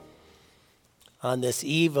On this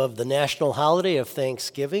eve of the national holiday of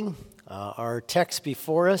Thanksgiving, our text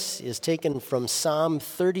before us is taken from Psalm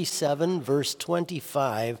 37, verse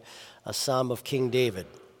 25, a psalm of King David.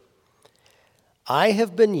 I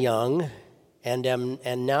have been young and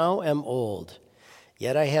now am old,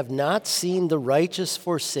 yet I have not seen the righteous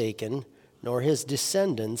forsaken, nor his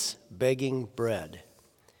descendants begging bread.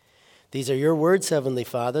 These are your words, Heavenly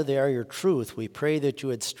Father. They are your truth. We pray that you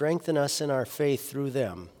would strengthen us in our faith through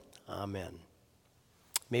them. Amen.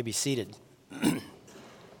 You may be seated.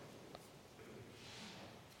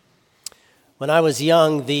 When I was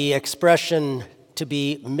young, the expression to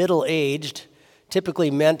be middle-aged typically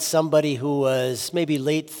meant somebody who was maybe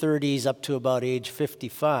late 30s up to about age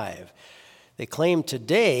 55. They claim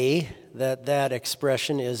today that that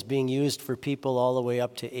expression is being used for people all the way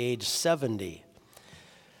up to age 70.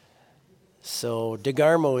 So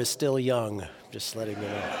DeGarmo is still young, just letting you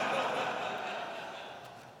know.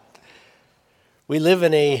 We live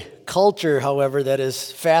in a culture, however, that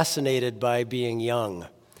is fascinated by being young.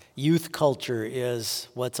 Youth culture is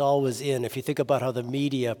what's always in. If you think about how the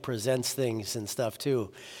media presents things and stuff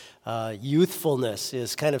too, youthfulness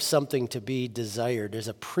is kind of something to be desired. There's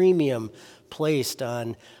a premium placed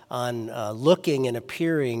on looking and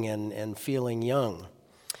appearing and feeling young.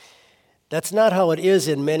 That's not how it is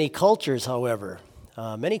in many cultures, however.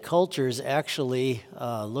 Many cultures actually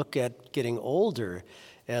look at getting older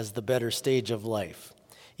as the better stage of life.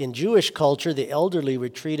 In Jewish culture, the elderly were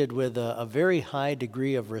treated with a very high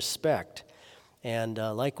degree of respect, and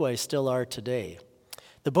likewise still are today.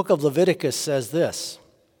 The book of Leviticus says this: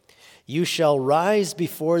 "You shall rise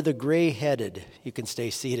before the gray-headed." You can stay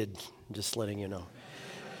seated, just letting you know.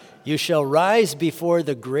 "You shall rise before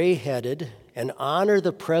the gray-headed and honor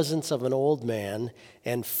the presence of an old man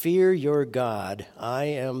and fear your God. I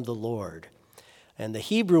am the Lord." And the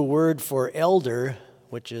Hebrew word for elder,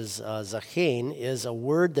 which is zachein, is a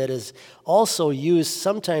word that is also used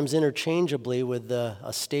sometimes interchangeably with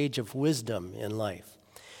a stage of wisdom in life.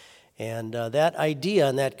 And that idea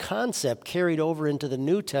and that concept carried over into the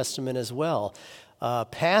New Testament as well.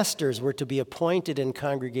 Pastors were to be appointed in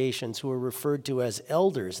congregations who were referred to as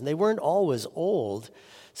elders, and they weren't always old.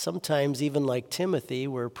 Sometimes, even like Timothy,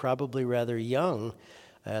 were probably rather young,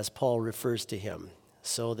 as Paul refers to him.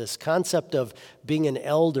 So this concept of being an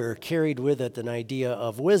elder carried with it an idea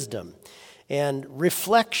of wisdom. And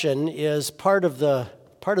reflection is part of the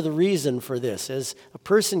reason for this. As a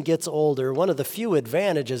person gets older, one of the few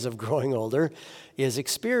advantages of growing older is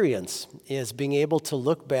experience, is being able to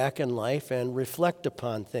look back in life and reflect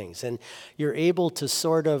upon things. And you're able to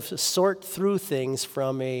sort of sort through things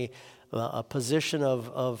from a position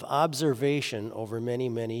of observation over many,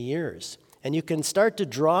 many years. And you can start to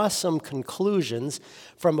draw some conclusions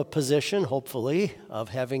from a position, hopefully, of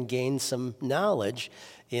having gained some knowledge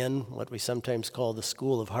in what we sometimes call the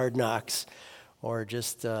school of hard knocks, or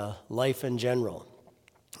just life in general.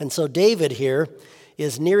 And so David here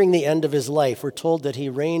is nearing the end of his life. We're told that he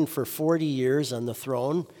reigned for 40 years on the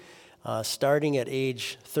throne, starting at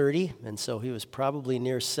age 30, and so he was probably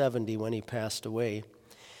near 70 when he passed away.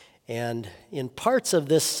 And in parts of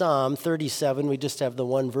this Psalm 37, we just have the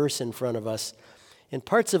one verse in front of us. In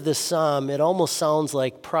parts of this Psalm, it almost sounds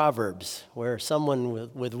like Proverbs, where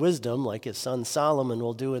someone with wisdom, like his son Solomon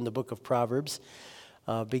will do in the book of Proverbs,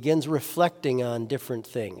 begins reflecting on different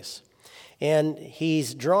things. And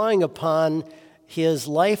he's drawing upon his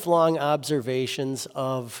lifelong observations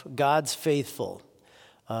of God's faithful,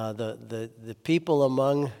 the people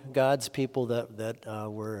among God's people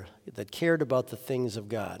that cared about the things of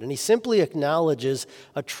God. And he simply acknowledges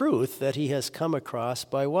a truth that he has come across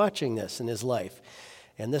by watching this in his life.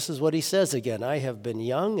 And this is what he says again: "I have been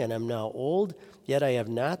young and am now old, yet I have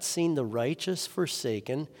not seen the righteous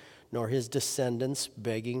forsaken, nor his descendants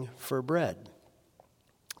begging for bread."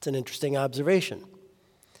 It's an interesting observation.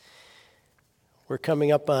 We're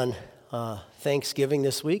coming up on Thanksgiving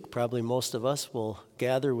this week. Probably most of us will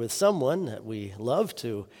gather with someone that we love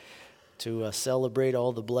to celebrate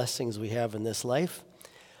all the blessings we have in this life.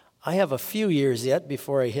 I have a few years yet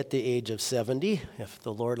before I hit the age of 70, if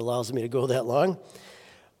the Lord allows me to go that long.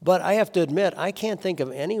 But I have to admit, I can't think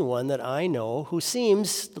of anyone that I know who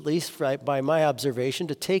seems, at least by my observation,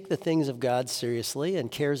 to take the things of God seriously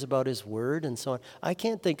and cares about His Word and so on. I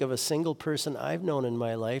can't think of a single person I've known in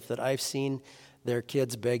my life that I've seen their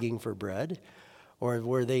kids begging for bread, or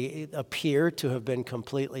where they appear to have been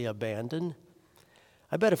completely abandoned.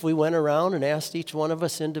 I bet if we went around and asked each one of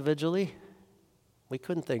us individually, we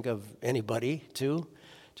couldn't think of anybody, too,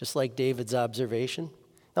 just like David's observation.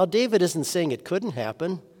 Now, David isn't saying it couldn't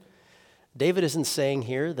happen. David isn't saying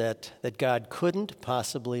here that God couldn't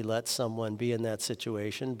possibly let someone be in that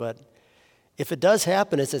situation, but If it does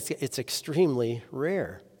happen, it's extremely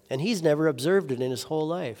rare. And he's never observed it in his whole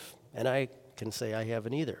life. And I can say I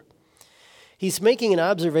haven't either. He's making an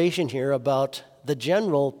observation here about the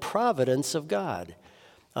general providence of God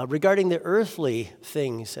regarding the earthly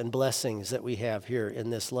things and blessings that we have here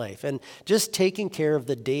in this life, and just taking care of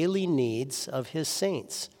the daily needs of his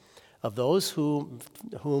saints, of those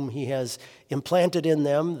whom he has implanted in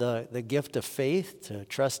them the gift of faith to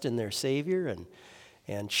trust in their Savior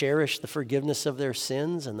and cherish the forgiveness of their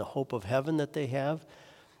sins and the hope of heaven that they have.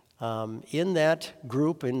 In that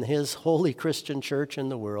group, in his holy Christian church in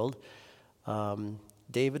the world,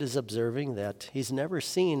 David is observing that he's never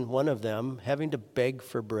seen one of them having to beg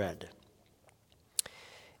for bread.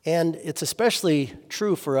 And it's especially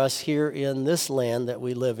true for us here in this land that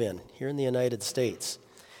we live in, here in the United States.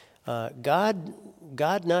 God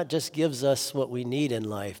not just gives us what we need in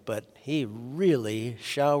life, but he really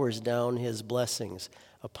showers down his blessings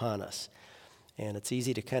upon us. And it's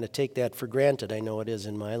easy to kind of take that for granted. I know it is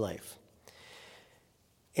in my life.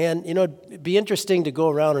 And, it'd be interesting to go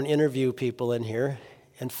around and interview people in here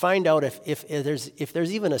and find out if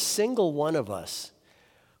there's even a single one of us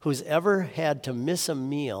who's ever had to miss a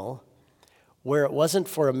meal where it wasn't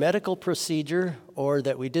for a medical procedure or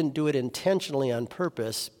that we didn't do it intentionally on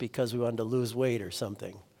purpose because we wanted to lose weight or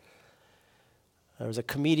something. There was a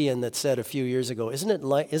comedian that said a few years ago, isn't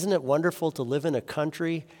it wonderful to live in a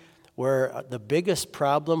country where the biggest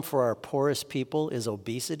problem for our poorest people is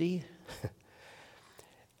obesity?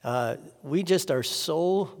 We just are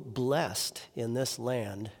so blessed in this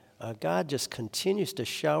land. God just continues to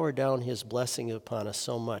shower down his blessing upon us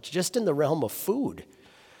so much, just in the realm of food.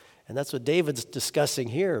 And that's what David's discussing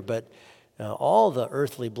here, but all the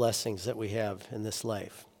earthly blessings that we have in this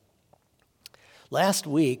life. Last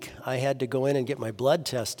week, I had to go in and get my blood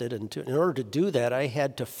tested, and in order to do that, I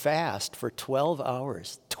had to fast for 12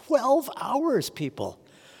 hours. 12 hours, people.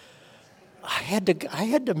 I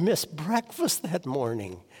had to miss breakfast that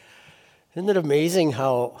morning. Isn't it amazing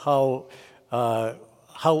how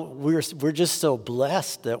we're just so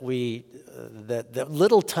blessed that that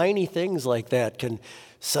little tiny things like that can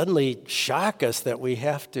suddenly shock us that we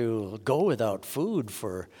have to go without food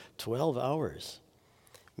for 12 hours.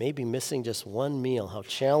 Maybe missing just one meal, how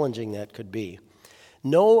challenging that could be.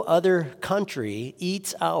 No other country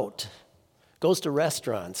eats out, goes to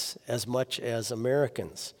restaurants as much as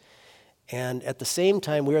Americans. And at the same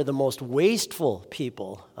time, we are the most wasteful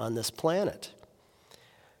people on this planet.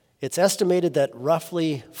 It's estimated that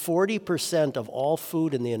roughly 40% of all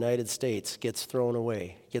food in the United States gets thrown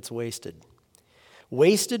away, gets wasted.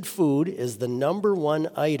 Wasted food is the number one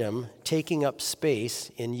item taking up space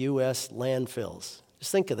in U.S. landfills.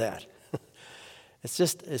 Just think of that. It's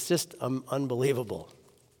just unbelievable.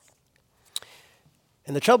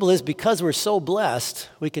 And the trouble is, because we're so blessed,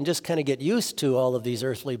 we can just kind of get used to all of these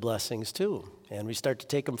earthly blessings too. And we start to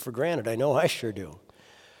take them for granted. I know I sure do.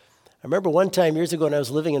 I remember one time years ago when I was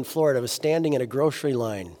living in Florida, I was standing in a grocery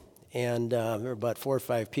line. And there were about 4 or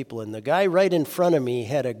 5 people. And the guy right in front of me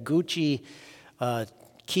had a Gucci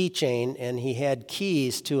keychain, and he had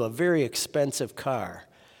keys to a very expensive car.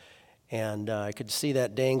 And I could see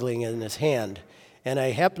that dangling in his hand. And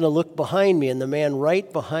I happened to look behind me, and the man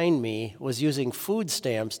right behind me was using food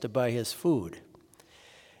stamps to buy his food.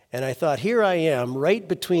 And I thought, here I am, right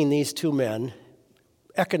between these two men,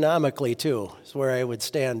 economically too, is where I would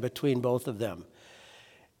stand between both of them.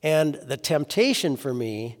 And the temptation for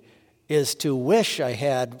me is to wish I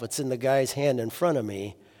had what's in the guy's hand in front of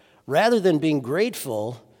me, rather than being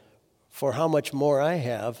grateful for how much more I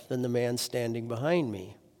have than the man standing behind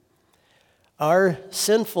me. Our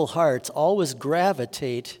sinful hearts always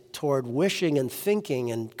gravitate toward wishing and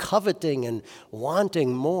thinking and coveting and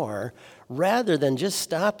wanting more, rather than just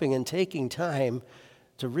stopping and taking time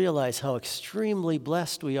to realize how extremely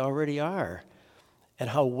blessed we already are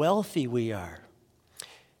and how wealthy we are.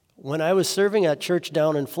 When I was serving at church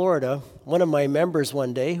down in Florida, one of my members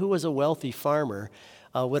one day, who was a wealthy farmer,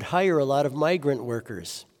 would hire a lot of migrant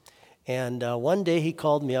workers. And one day he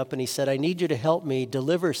called me up and he said, I need you to help me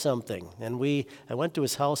deliver something. And I went to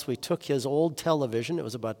his house. We took his old television. It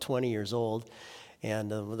was about 20 years old, and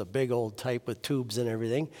with a big old type with tubes and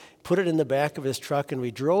everything, put it in the back of his truck, and we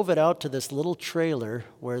drove it out to this little trailer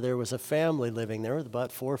where there was a family living there with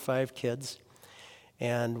about 4 or 5 kids.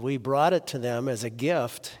 And we brought it to them as a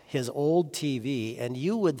gift, his old TV, and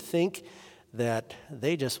you would think that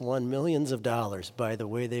they just won millions of dollars by the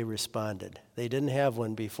way they responded. They didn't have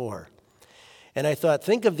one before. And I thought,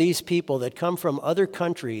 think of these people that come from other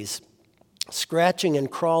countries, scratching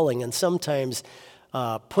and crawling and sometimes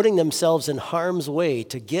putting themselves in harm's way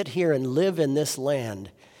to get here and live in this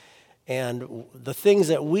land. And the things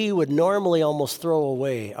that we would normally almost throw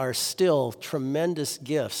away are still tremendous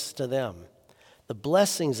gifts to them. The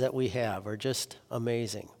blessings that we have are just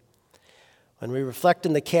amazing. When we reflect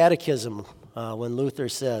in the Catechism, when Luther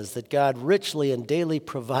says that God richly and daily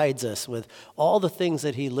provides us with all the things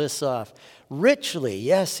that he lists off, richly,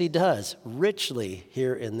 yes, he does, richly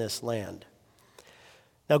here in this land.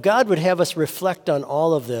 Now, God would have us reflect on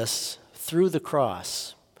all of this through the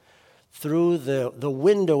cross, through the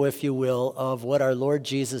window, if you will, of what our Lord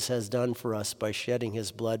Jesus has done for us by shedding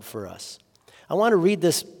his blood for us. I want to read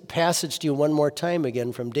this passage to you one more time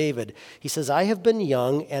again from David. He says, I have been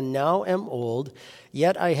young and now am old,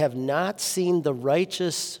 yet I have not seen the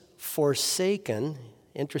righteous forsaken,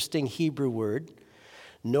 interesting Hebrew word,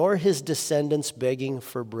 nor his descendants begging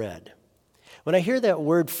for bread. When I hear that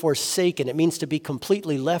word forsaken, it means to be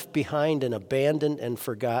completely left behind and abandoned and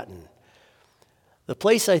forgotten. The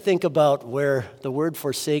place I think about where the word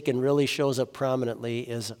forsaken really shows up prominently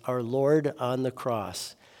is our Lord on the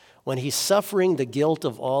cross, when he's suffering the guilt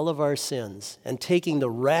of all of our sins and taking the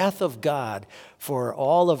wrath of God for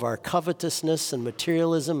all of our covetousness and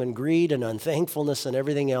materialism and greed and unthankfulness and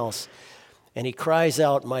everything else. And he cries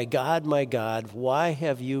out, my God, why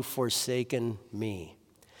have you forsaken me?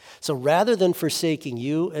 So rather than forsaking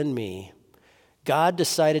you and me, God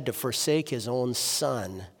decided to forsake his own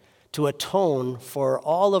son to atone for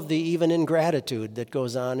all of the even ingratitude that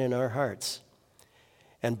goes on in our hearts.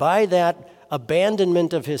 And by that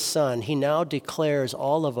abandonment of his son, he now declares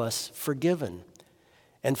all of us forgiven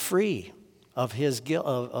and free of his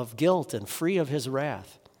guilt and free of his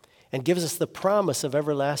wrath, and gives us the promise of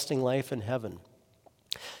everlasting life in heaven.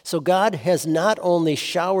 So God has not only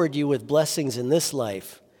showered you with blessings in this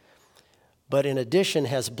life, but in addition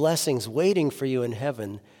has blessings waiting for you in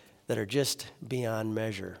heaven that are just beyond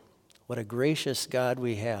measure. What a gracious God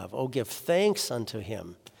we have. Oh, give thanks unto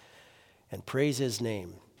him and praise his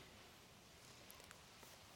name.